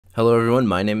Hello everyone,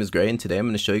 my name is Grrae and today I'm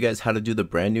going to show you guys how to do the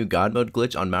brand new God mode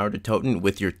glitch on Toten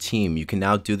with your team. You can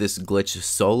now do this glitch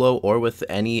solo or with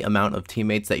any amount of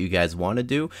teammates that you guys want to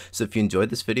do. So if you enjoyed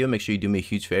this video, make sure you do me a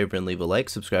huge favor and leave a like,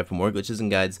 subscribe for more glitches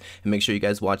and guides, and make sure you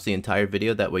guys watch the entire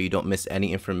video. That way you don't miss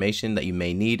any information that you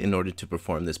may need in order to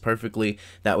perform this perfectly.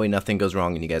 That way nothing goes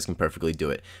wrong and you guys can perfectly do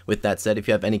it. With that said, if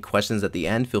you have any questions at the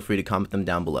end, feel free to comment them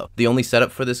down below. The only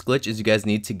setup for this glitch is you guys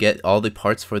need to get all the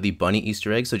parts for the bunny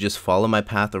Easter egg, so just follow my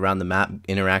path around the map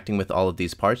interacting with all of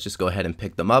these parts. Just go ahead and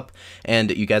pick them up, and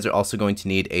you guys are also going to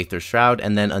need Aether Shroud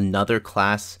and then another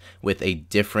class with a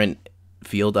different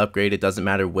field upgrade. It doesn't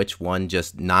matter which one,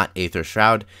 just not Aether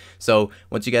Shroud. So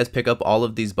once you guys pick up all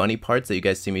of these bunny parts that you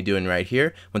guys see me doing right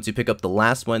here, once you pick up the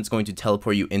last one, it's going to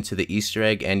teleport you into the Easter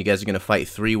egg, and you guys are going to fight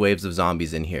 3 waves of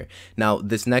zombies in here. Now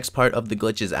this next part of the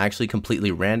glitch is actually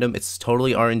completely random. It's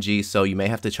totally RNG, so you may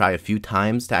have to try a few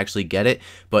times to actually get it,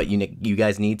 but you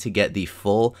guys need to get the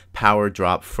full power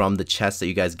drop from the chest that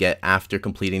you guys get after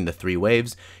completing the 3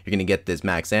 waves. You're going to get this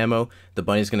max ammo. The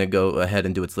bunny's going to go ahead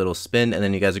and do its little spin, and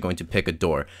then you guys are going to pick a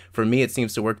door. For me, it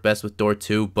seems to work best with door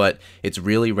 2, but it's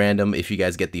really random if you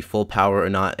guys get the full power or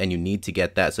not, and you need to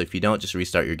get that. So if you don't, just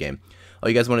restart your game. All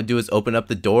you guys want to do is open up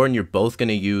the door, and you're both going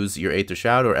to use your Aether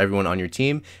Shroud, or everyone on your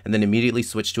team, and then immediately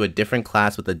switch to a different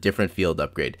class with a different field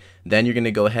upgrade. Then you're going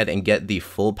to go ahead and get the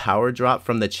full power drop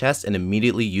from the chest and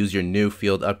immediately use your new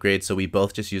field upgrade. So we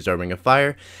both just used our Ring of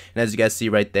Fire, and as you guys see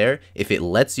right there, if it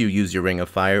lets you use your Ring of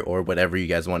Fire or whatever you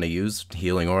guys want to use,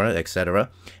 healing aura, etc.,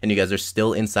 and you guys are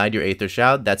still inside your Aether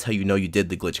Shroud, that's how you know you did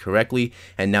the glitch correctly,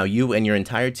 and now you and your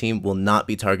entire team will not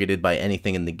be targeted by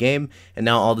anything in the game, and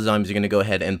now all the zombies are going to go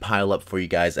ahead and pile up for you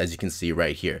guys, as you can see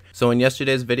right here. So in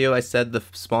yesterday's video, I said the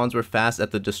spawns were fast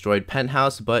at the destroyed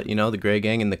penthouse, but you know, the Grrae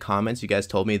gang in the comments, you guys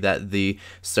told me that the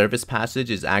service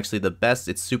passage is actually the best.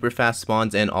 It's super fast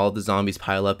spawns, and all the zombies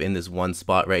pile up in this one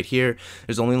spot right here.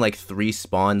 There's only like 3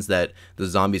 spawns that the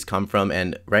zombies come from,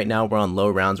 and right now we're on low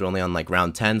rounds. We're only on like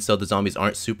round 10, so the zombies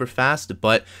aren't super fast,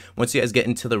 but once you guys get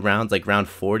into the rounds like round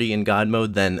 40 in God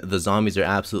mode, then the zombies are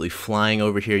absolutely flying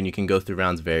over here, and you can go through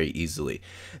rounds very easily.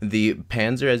 The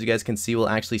Panzer, as you guys can see, will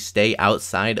actually stay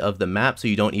outside of the map, so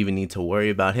you don't even need to worry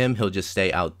about him. He'll just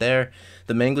stay out there.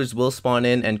 The Manglers will spawn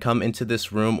in and come into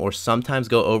this room, or sometimes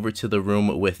go over to the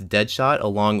room with Deadshot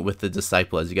along with the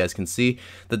Disciple. As you guys can see,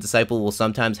 the Disciple will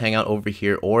sometimes hang out over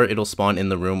here, or it'll spawn in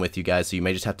the room with you guys, so you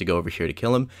may just have to go over here to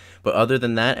kill him. But other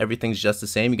than that, everything's just the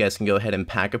same. You guys can go ahead and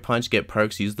pack a punch, get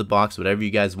perks, use the box, whatever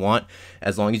you guys want,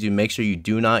 as long as you make sure you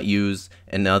do not use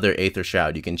another Aether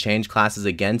Shroud. You can change classes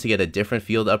again to get a different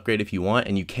field upgrade if you want,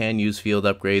 and you can use field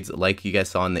upgrades like you guys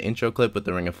saw in the intro clip with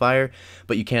the Ring of Fire,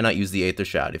 but you cannot use the Aether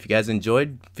Shroud. If you guys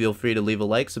enjoyed, feel free to leave a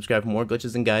like, subscribe for more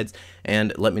glitches and guides,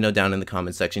 and let me know down in the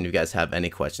comment section if you guys have any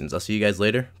questions. I'll see you guys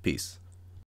later. Peace.